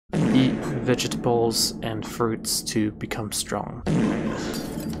Eat vegetables and fruits to become strong.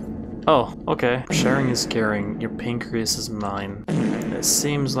 Oh, okay. Sharing is caring. Your pancreas is mine. It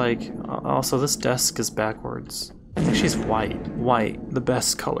seems like... Also, this desk is backwards. I think she's white. White, the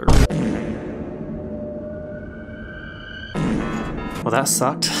best color. Well, that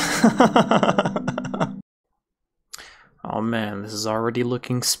sucked. Oh man, this is already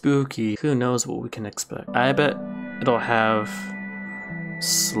looking spooky. Who knows what we can expect? I bet it'll have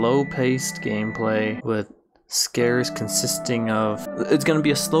slow-paced gameplay with scares consisting of... It's gonna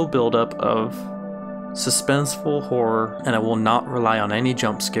be a slow build-up of suspenseful horror, and it will not rely on any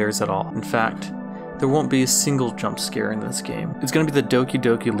jump scares at all. In fact, there won't be a single jump scare in this game. It's gonna be the Doki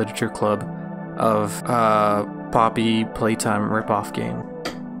Doki Literature Club of Poppy Playtime ripoff game.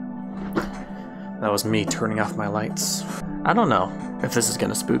 That was me turning off my lights. I don't know if this is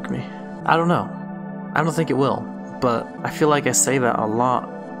gonna spook me. I don't know. I don't think it will, but I feel like I say that a lot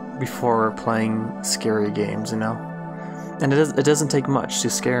before playing scary games, you know? And it doesn't take much to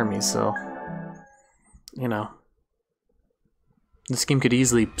scare me, so... You know. This game could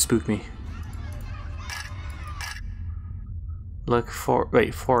easily spook me.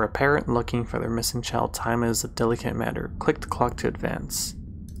 For a parent looking for their missing child, time is a delicate matter. Click the clock to advance.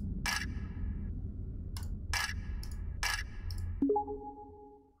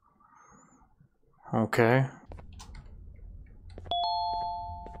 Okay.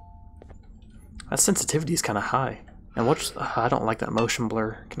 That sensitivity is kind of high. And I don't like that motion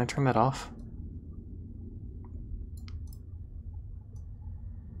blur. Can I turn that off?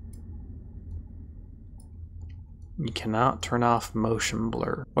 You cannot turn off motion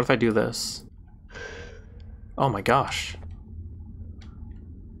blur. What if I do this? Oh my gosh.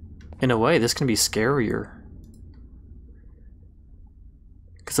 In a way, this can be scarier.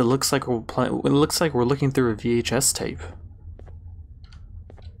 Because it looks like we're looking through a VHS tape.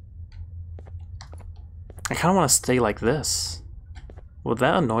 I kind of want to stay like this. Would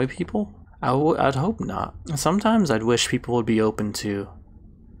that annoy people? I'd hope not. Sometimes I'd wish people would be open to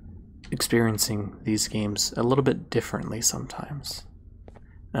experiencing these games a little bit differently sometimes.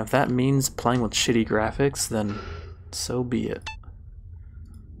 And if that means playing with shitty graphics, then so be it.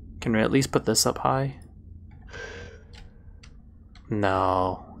 Can we at least put this up high?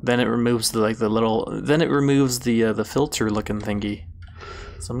 No. Then it removes the filter looking thingy.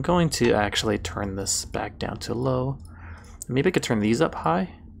 So I'm going to actually turn this back down to low. Maybe I could turn these up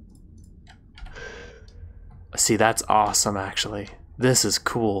high. See, that's awesome actually. This is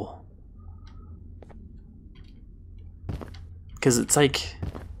cool. Because it's like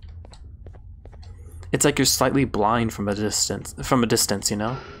you're slightly blind from a distance, you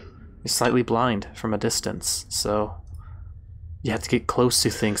know? You're slightly blind from a distance, so you have to get close to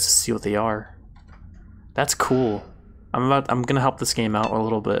things to see what they are. That's cool. I'm gonna help this game out a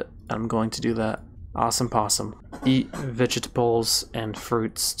little bit. I'm going to do that. Awesome possum. Eat vegetables and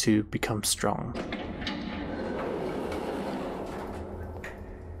fruits to become strong.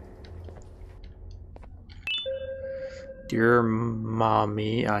 Dear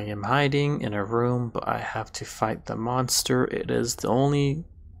mommy, I am hiding in a room, but I have to fight the monster. It is the only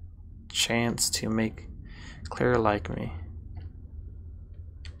chance to make Claire like me.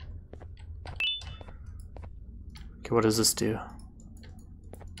 Okay, what does this do?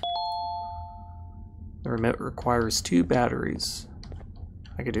 The remote requires 2 batteries.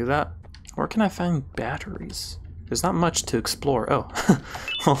 I could do that. Where can I find batteries? There's not much to explore. Oh,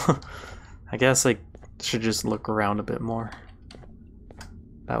 well, I guess I should just look around a bit more.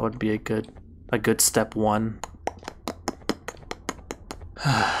 That would be a good step 1.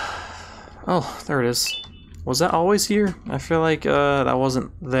 Oh, there it is. Was that always here? I feel like that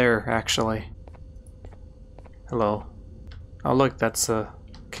wasn't there actually. Hello. Oh look, that's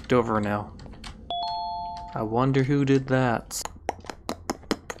kicked over now. I wonder who did that.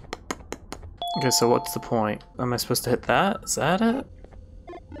 Okay, so what's the point? Am I supposed to hit that? Is that it?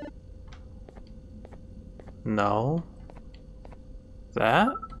 No. That?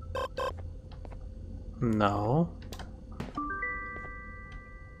 No.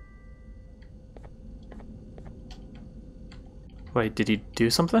 Wait, did he do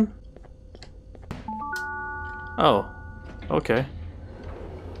something? Oh, okay.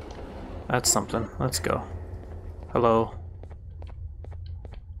 That's something. Let's go. Hello.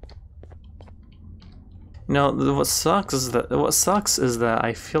 No, what sucks is that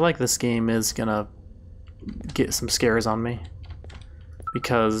I feel like this game is gonna get some scares on me,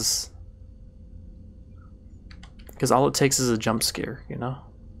 because all it takes is a jump scare, you know?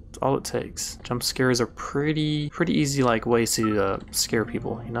 That's all it takes. Jump scares are pretty easy like ways to scare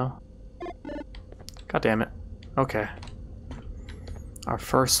people, you know? God damn it. Okay. Our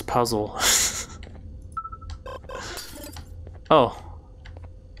first puzzle. Oh.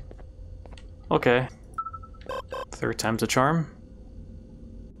 Okay. Third time's a charm.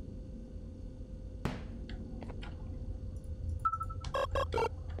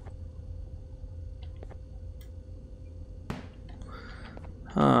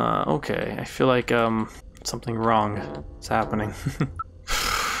 Okay. I feel like, something wrong is happening.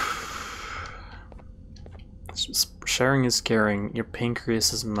 Sharing is caring. Your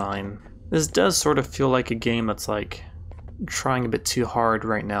pancreas is mine. This does sort of feel like a game that's like trying a bit too hard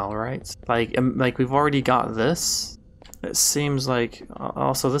right now, right? Like we've already got this. It seems like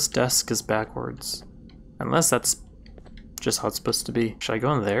also this desk is backwards, unless that's just how it's supposed to be. Should I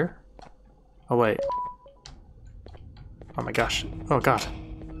go in there? Oh wait. Oh my gosh. Oh god.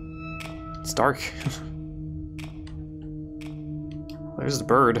 It's dark. There's the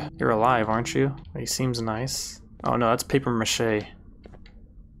bird. You're alive, aren't you? He seems nice. Oh no, that's paper mache.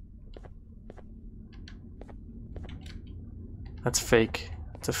 That's fake.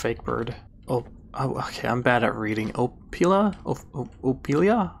 It's a fake bird. Oh, okay, I'm bad at reading. Opila?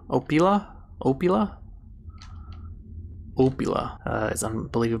 Opilia? Opila? Opila? Opila. It's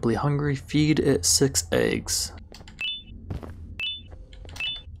unbelievably hungry. Feed it 6 eggs.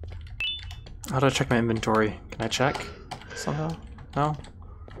 How do I check my inventory? Can I check somehow? No?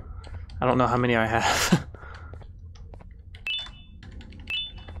 I don't know how many I have.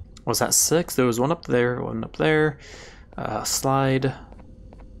 Was that 6? There was one up there, one up there. Slide.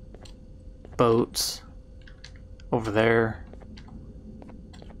 Boat. Over there.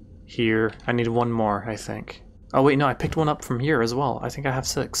 Here. I need one more, I think. Oh wait, no, I picked one up from here as well. I think I have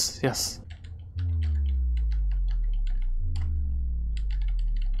 6. Yes.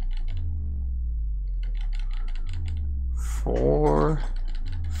 Four,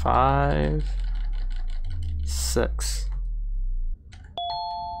 5, 6.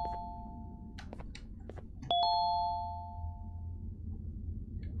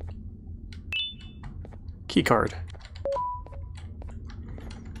 Keycard.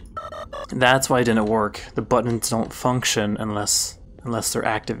 That's why it didn't work. The buttons don't function unless they're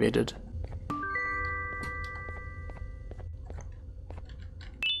activated.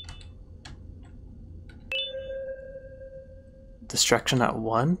 Distraction at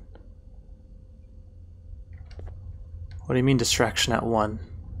 1? What do you mean distraction at 1?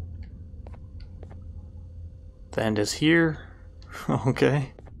 The end is here.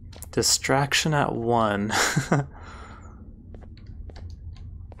 Okay. Distraction at 1.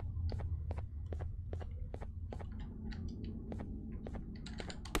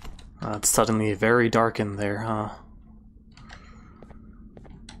 It's suddenly very dark in there, huh?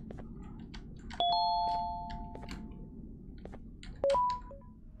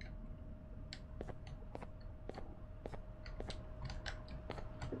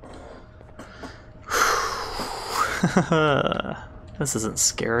 This isn't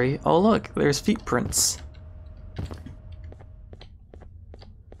scary. Oh look, there's feet prints.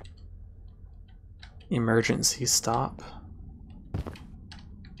 Emergency stop.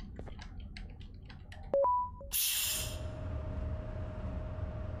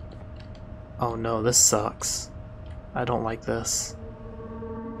 Oh no, this sucks. I don't like this.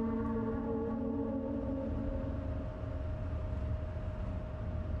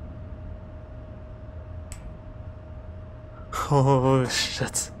 Oh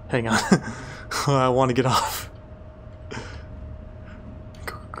shit. Hang on. I want to get off.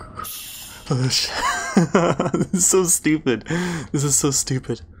 Oh shit. This is so stupid. This is so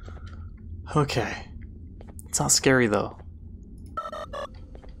stupid. Okay. It's not scary though.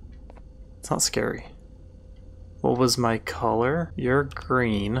 It's not scary. What was my color? You're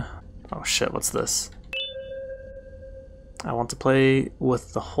green. Oh shit, what's this? I want to play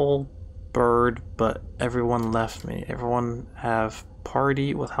with the whole bird, but everyone left me. Everyone have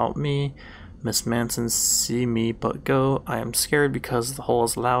party without me. Miss Manson see me but go. I am scared because the hole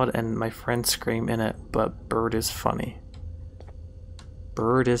is loud and my friends scream in it, but bird is funny.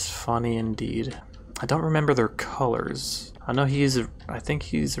 Bird is funny indeed. I don't remember their colors. I know I think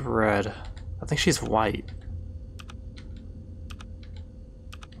he's red. I think she's white.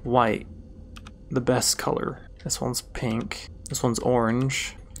 White. The best color. This one's pink. This one's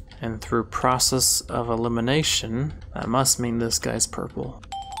orange. And through process of elimination, that must mean this guy's purple.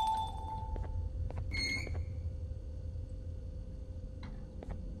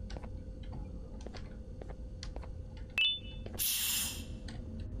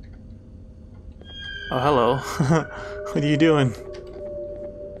 Oh, hello. What are you doing?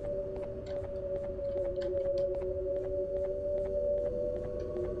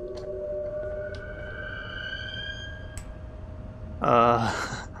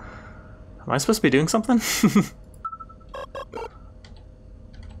 Am I supposed to be doing something?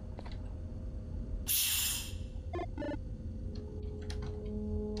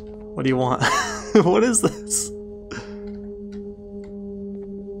 What do you want? What is this?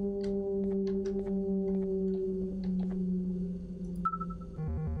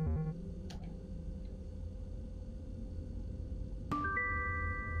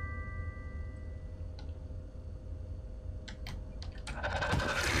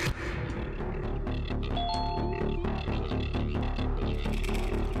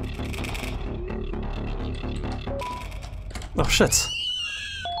 Oh shit.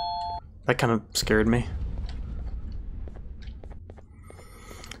 That kind of scared me.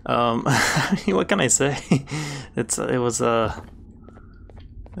 What can I say? It was a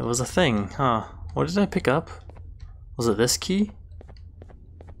thing, huh? What did I pick up? Was it this key?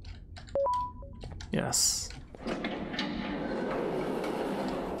 Yes.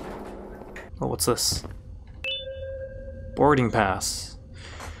 Oh, what's this? Boarding pass.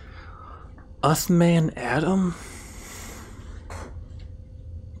 Uthman Adam?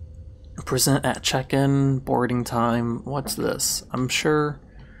 Present at check-in, boarding time. What's this? I'm sure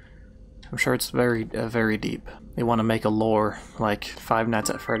it's very deep. They want to make a lore like Five Nights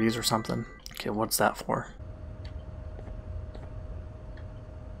at Freddy's or something. Okay, what's that for?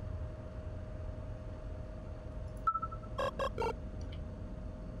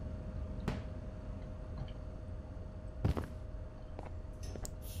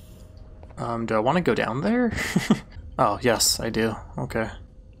 Do I want to go down there? Oh, yes, I do. Okay.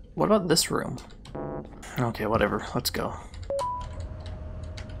 What about this room? Okay, whatever. Let's go.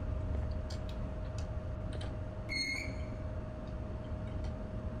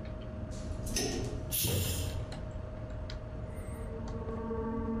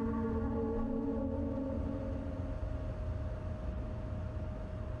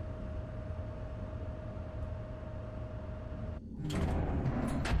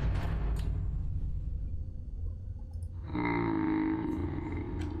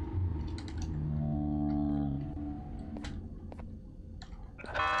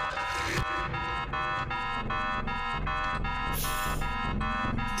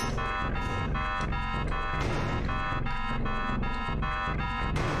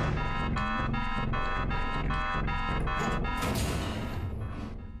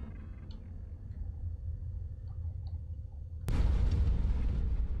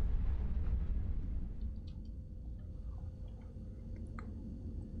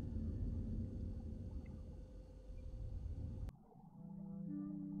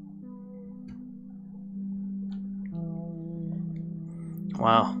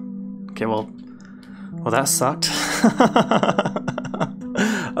 Wow. Okay, well that sucked.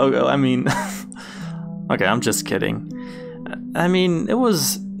 Oh, I mean, okay, I'm just kidding. I mean,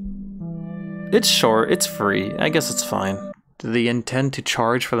 it's short, it's free. I guess it's fine. Do they intend to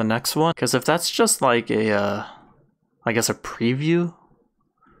charge for the next one? Because if that's just like a, I guess a preview,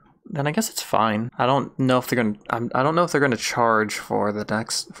 then I guess it's fine. I don't know if they're gonna charge for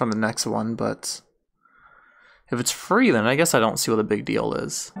the next one, but if it's free, then I guess I don't see what the big deal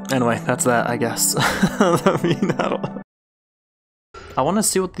is. Anyway, that's that, I guess. I mean, I want to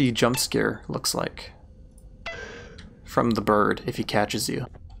see what the jump scare looks like from the bird if he catches you.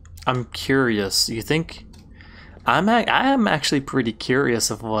 I'm curious. You think? I am actually pretty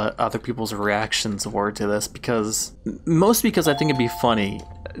curious of what other people's reactions were to this, because I think it'd be funny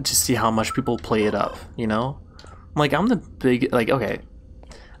to see how much people play it up. You know, like I'm the big okay.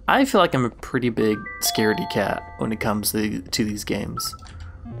 I feel like I'm a pretty big scaredy cat when it comes to these games,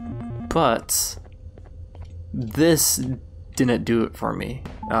 but this didn't do it for me.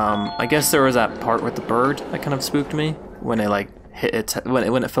 I guess there was that part with the bird that kind of spooked me when it like hit it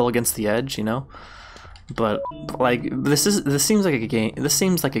when it fell against the edge, you know. But like this seems like a game. This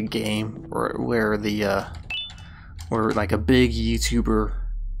seems like a game where like a big YouTuber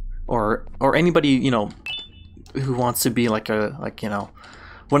or anybody, you know, who wants to be like you know,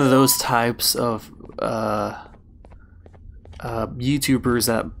 one of those types of YouTubers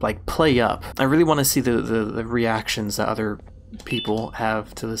that like play up. I really want to see the reactions that other people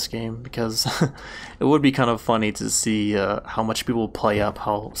have to this game, because it would be kind of funny to see how much people play up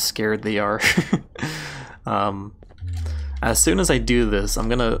how scared they are. As soon as I do this, I'm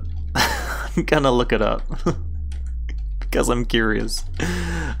gonna look it up because I'm curious.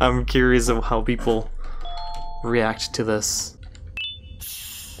 I'm curious of how people react to this.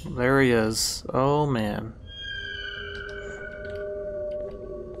 There he is. Oh man.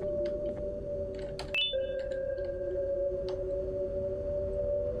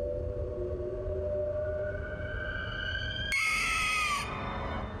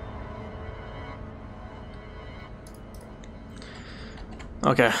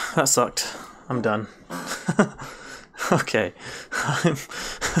 Okay, that sucked. I'm done. Okay.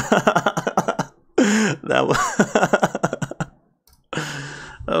 That was...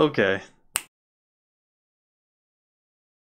 Okay.